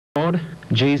God,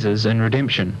 Jesus, and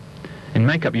redemption, and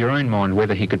make up your own mind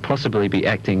whether he could possibly be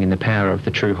acting in the power of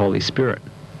the true Holy Spirit.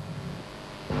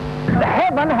 The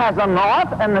heaven has a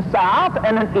north and a south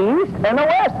and an east and a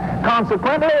west.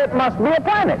 Consequently, it must be a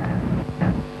planet.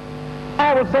 The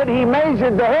Bible said he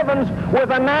measured the heavens with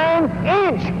a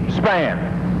 9-inch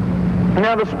span.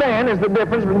 Now, the span is the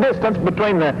distance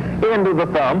between the end of the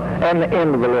thumb and the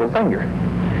end of the little finger.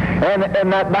 And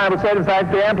that Bible said, in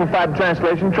fact, the Amplified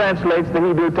Translation translates the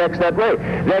Hebrew text that way,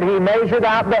 that he measured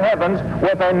out the heavens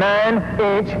with a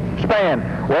 9-inch span.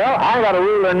 Well, I got a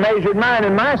ruler and measured mine,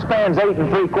 and my span's 8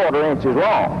 3/4 inches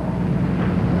long.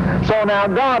 So now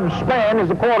God's span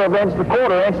is a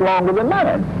quarter inch longer than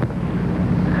mine.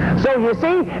 So you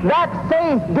see, that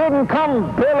faith didn't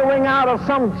come billowing out of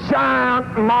some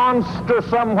giant monster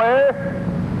somewhere.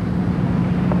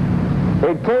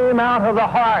 It came out of the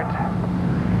heart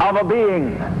of a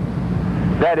being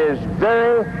that is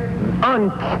very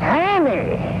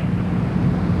uncanny,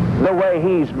 the way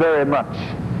he's very much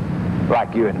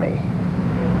like you and me.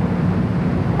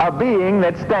 A being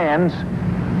that stands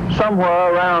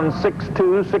somewhere around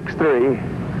 6'2", 6'3",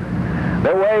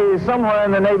 that weighs somewhere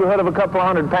in the neighborhood of a couple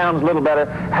hundred pounds, a little better,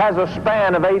 has a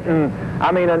span of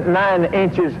 9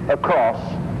 inches across,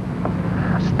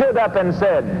 stood up and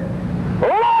said,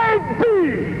 "Light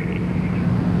be!"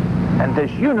 And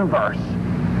this universe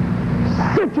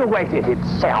situated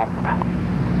itself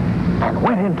and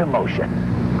went into motion.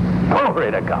 Glory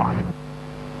to God.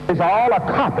 It's all a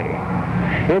copy.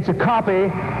 It's a copy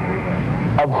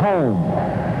of home.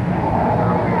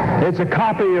 It's a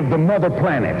copy of the mother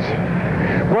planet.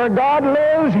 Where God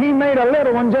lives, he made a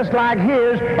little one just like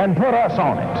his and put us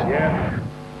on it. Yeah.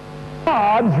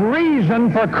 God's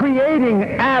reason for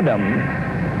creating Adam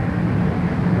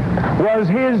was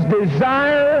his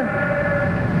desire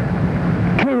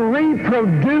to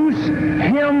reproduce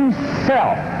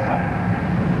himself.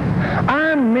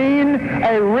 I mean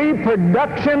a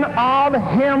reproduction of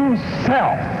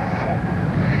himself.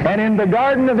 And in the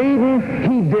Garden of Eden,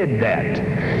 he did that.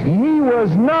 He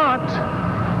was not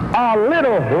a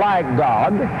little like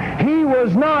God. He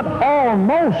was not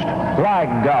almost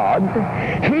like God.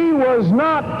 He was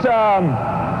not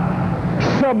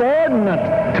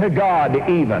subordinate to God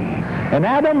even. And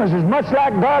Adam is as much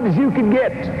like God as you could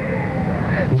get.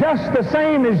 Just the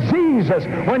same as Jesus,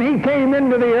 when he came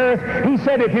into the earth, he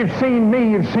said, "If you've seen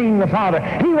me, you've seen the Father."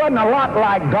 He wasn't a lot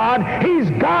like God. He's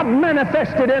God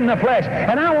manifested in the flesh.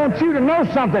 And I want you to know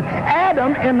something.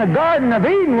 Adam in the Garden of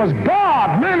Eden was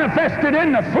God manifested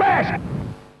in the flesh.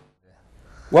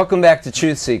 Welcome back to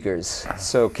Truth Seekers.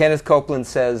 So Kenneth Copeland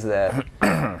says that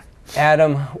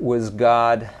Adam was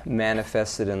God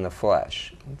manifested in the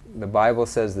flesh. The Bible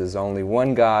says there's only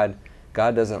one God.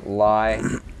 God doesn't lie.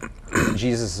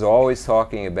 Jesus is always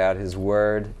talking about his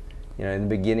Word. You know, in the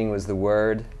beginning was the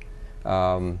Word,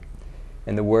 and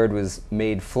the Word was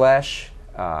made flesh,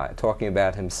 talking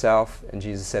about himself. And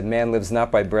Jesus said, "Man lives not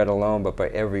by bread alone, but by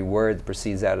every word that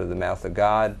proceeds out of the mouth of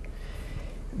God."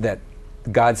 That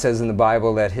God says in the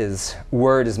Bible that his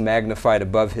Word is magnified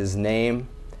above his name,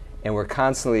 and we're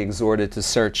constantly exhorted to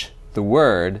search the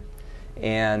Word.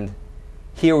 And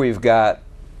here we've got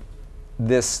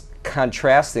this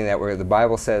contrasting that where the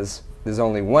Bible says there's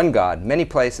only one God, many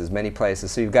places.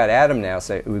 So you've got Adam now,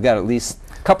 so we've got at least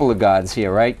a couple of gods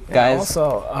here, right, guys?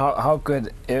 Also, how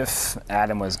could, if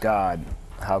Adam was God,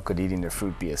 how could eating the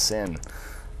fruit be a sin?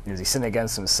 Is he sin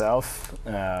against himself?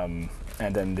 And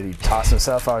then did he toss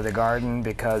himself out of the garden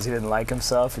because he didn't like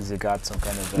himself? Has he got some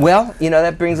kind of... Well, you know,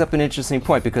 that brings up an interesting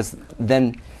point, because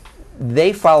then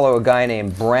they follow a guy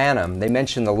named Branham. They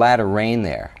mentioned the latter rain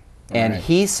there. And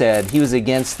he said he was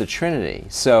against the Trinity.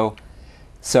 So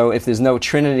if there's no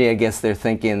Trinity, I guess they're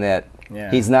thinking that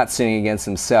he's not sinning against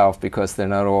himself because they're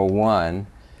not all one.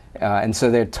 And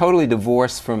so they're totally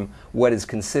divorced from what is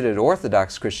considered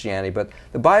Orthodox Christianity. But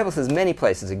the Bible says many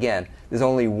places, again, there's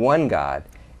only one God.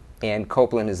 And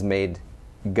Copeland has made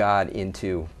God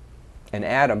into an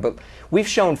Adam. But we've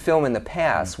shown film in the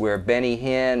past where Benny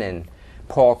Hinn and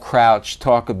Paul Crouch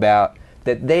talk about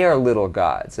that they are little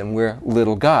gods and we're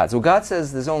little gods. Well, God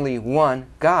says there's only one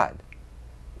God.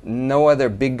 No other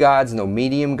big gods, no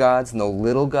medium gods, no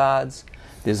little gods.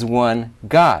 There's one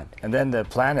God. And then the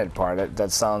planet part,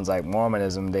 that sounds like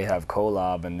Mormonism. They have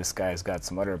Kolob, and this guy's got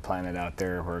some other planet out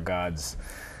there where God's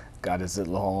got his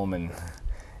little home, and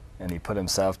he put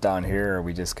himself down here, or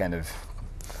we just kind of...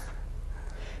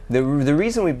 The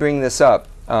reason we bring this up,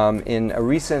 in a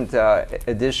recent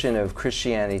edition of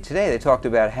Christianity Today, they talked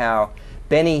about how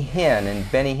Benny Hinn, and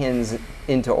Benny Hinn's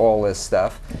into all this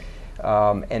stuff,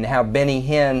 and how Benny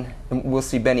Hinn, we'll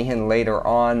see Benny Hinn later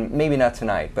on, maybe not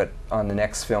tonight, but on the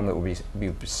next film that we'll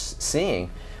be seeing.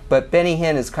 But Benny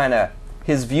Hinn is kind of,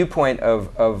 his viewpoint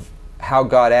of how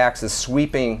God acts is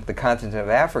sweeping the continent of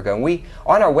Africa. And we,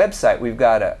 on our website, we've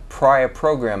got a prior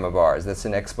program of ours that's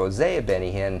an expose of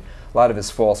Benny Hinn, a lot of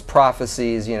his false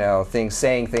prophecies, you know,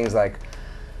 saying things like,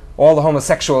 all the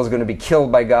homosexuals are going to be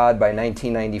killed by God by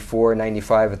 1994,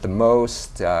 95 at the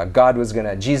most.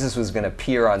 Jesus was going to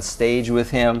appear on stage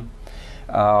with him.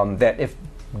 That if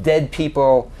dead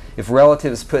people, if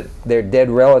relatives put their dead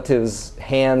relatives'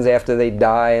 hands after they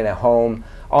die in a home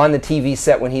on the TV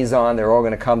set when he's on, they're all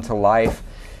going to come to life.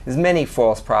 There's many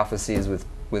false prophecies with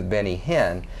Benny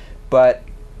Hinn, but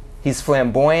he's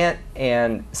flamboyant,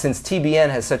 and since TBN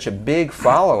has such a big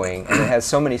following and it has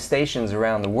so many stations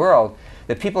around the world,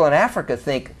 that people in Africa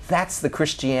think that's the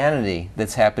Christianity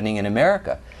that's happening in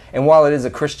America. And while it is a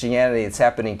Christianity that's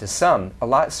happening to some,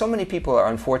 so many people are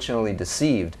unfortunately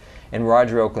deceived, and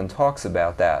Roger Oakland talks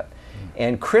about that.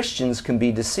 And Christians can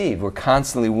be deceived. We're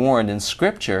constantly warned in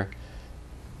Scripture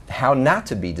how not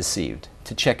to be deceived,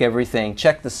 to check everything,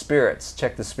 check the spirits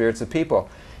of people,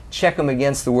 check them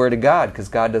against the Word of God, because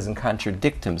God doesn't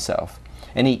contradict himself.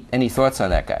 Any thoughts on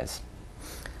that, guys?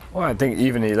 Well, I think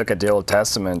even if you look at the Old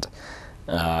Testament,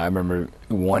 I remember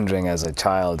wondering as a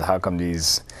child, how come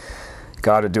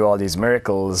God would do all these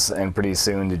miracles and pretty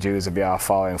soon the Jews would be off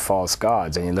following false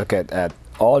gods? And you look at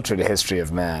all through the history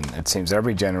of man, it seems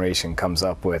every generation comes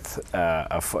up with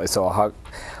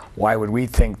why would we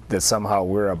think that somehow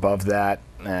we're above that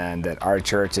and that our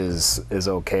church is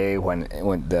okay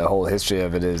when the whole history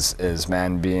of it is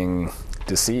man being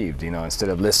deceived? You know, instead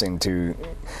of listening to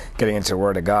getting into the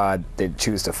Word of God, they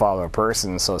choose to follow a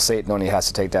person. So Satan only has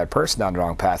to take that person down the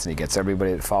wrong path, and he gets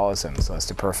everybody that follows him. So it's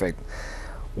the perfect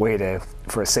way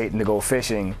for Satan to go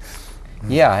fishing.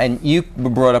 Yeah, and you were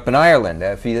brought up in Ireland.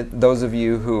 Those of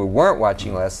you who weren't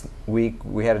watching last week,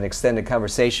 we had an extended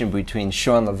conversation between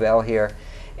Sean Lavelle here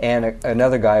and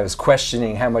another guy who was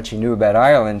questioning how much he knew about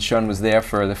Ireland. Sean was there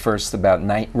for the first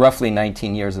roughly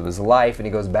 19 years of his life, and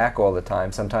he goes back all the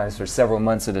time, sometimes for several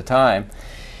months at a time.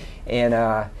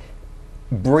 And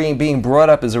being brought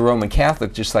up as a Roman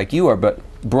Catholic, just like you are, but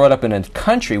brought up in a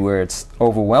country where it's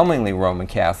overwhelmingly Roman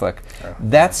Catholic,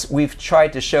 we've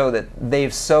tried to show that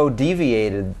they've so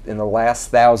deviated in the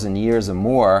last 1,000 years or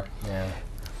more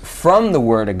from the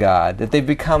Word of God that they've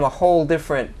become a whole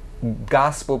different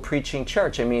gospel preaching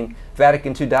church. I mean,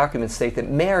 Vatican II documents state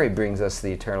that Mary brings us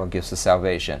the eternal gifts of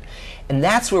salvation. And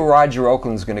that's where Roger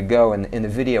Oakland's going to go in the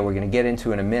video we're going to get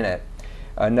into in a minute,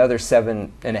 another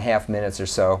 7.5 minutes or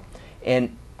so.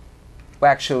 And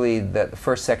actually, the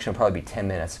first section will probably be 10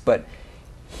 minutes. But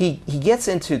he gets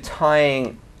into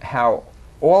tying how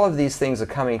all of these things are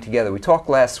coming together. We talked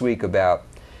last week about,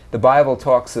 the Bible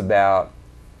talks about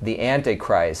the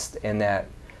Antichrist, and that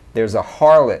there's a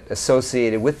harlot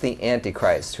associated with the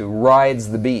Antichrist who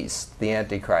rides the beast, the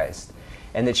Antichrist,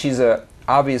 and that she's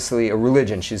obviously a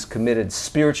religion. She's committed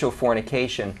spiritual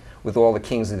fornication with all the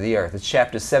kings of the earth. It's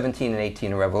chapters 17 and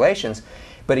 18 of Revelations,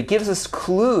 but it gives us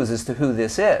clues as to who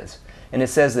this is. And it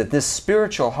says that this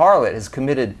spiritual harlot has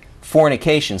committed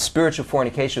fornication, spiritual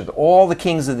fornication with all the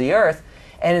kings of the earth,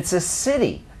 and it's a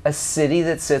city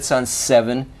that sits on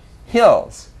 7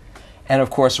 hills. And of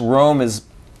course, Rome is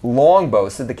long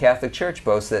boasted, the Catholic Church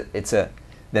boasts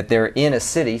that they're in a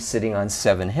city sitting on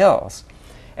 7 hills.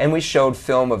 And we showed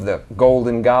film of the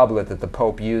golden goblet that the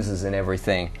Pope uses and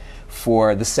everything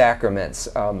for the sacraments,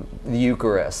 the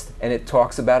Eucharist. And it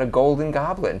talks about a golden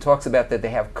goblet and talks about that they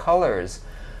have colors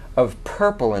of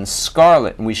purple and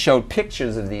scarlet. And we showed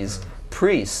pictures of these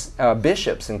priests,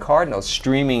 bishops and cardinals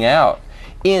streaming out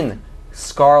in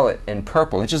scarlet and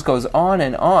purple. It just goes on.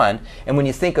 And when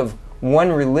you think of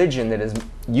one religion that is,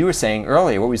 you were saying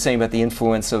earlier, what were you saying about the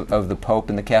influence of the Pope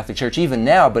and the Catholic Church, even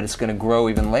now, but it's going to grow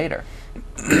even later.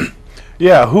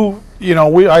 Yeah,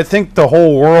 I think the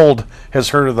whole world has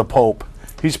heard of the Pope.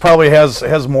 He's probably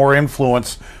has more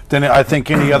influence than I think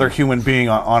any other human being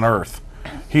on earth.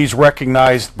 He's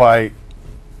recognized by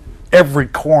every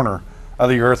corner of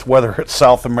the earth, whether it's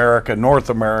South America, North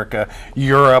America,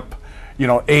 Europe,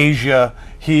 Asia.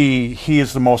 He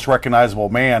is the most recognizable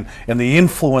man, and the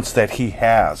influence that he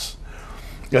has,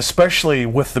 especially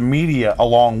with the media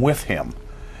along with him,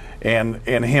 and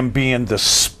him being the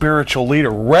spiritual leader,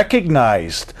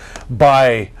 recognized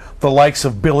by the likes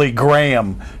of Billy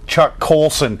Graham, Chuck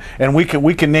Colson, and we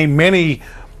can name many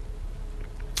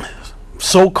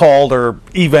so-called or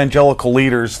evangelical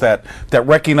leaders that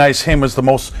recognize him as the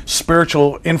most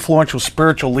influential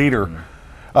spiritual leader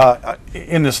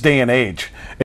in this day and age.